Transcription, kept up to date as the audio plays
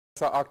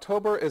So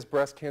October is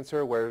Breast Cancer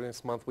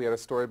Awareness Month. We had a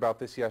story about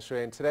this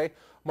yesterday, and today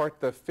marked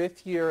the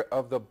 5th year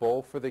of the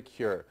Bowl for the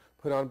Cure,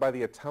 put on by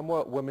the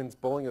Ottumwa Women's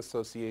Bowling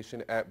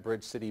Association at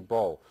Bridge City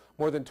Bowl.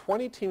 More than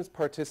 20 teams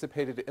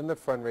participated in the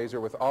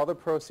fundraiser, with all the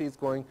proceeds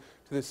going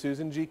to the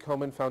Susan G.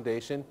 Komen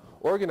Foundation.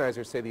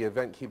 Organizers say the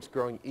event keeps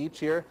growing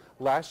each year.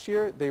 Last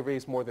year, they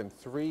raised more than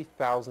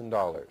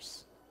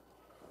 $3,000.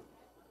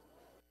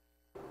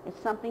 It's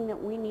something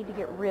that we need to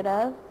get rid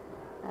of,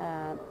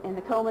 and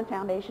the Komen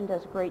Foundation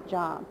does a great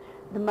job.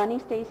 The money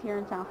stays here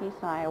in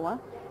Southeast Iowa.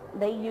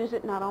 They use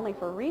it not only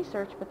for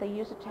research, but they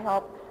use it to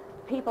help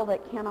people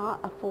that cannot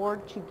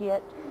afford to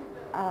get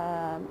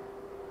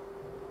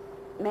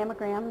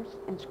mammograms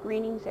and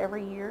screenings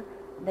every year.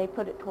 They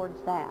put it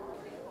towards that.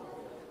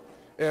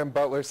 And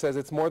Butler says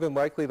it's more than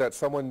likely that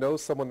someone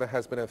knows someone that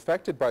has been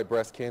affected by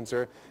breast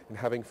cancer, and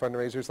having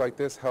fundraisers like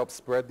this helps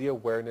spread the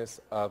awareness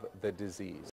of the disease.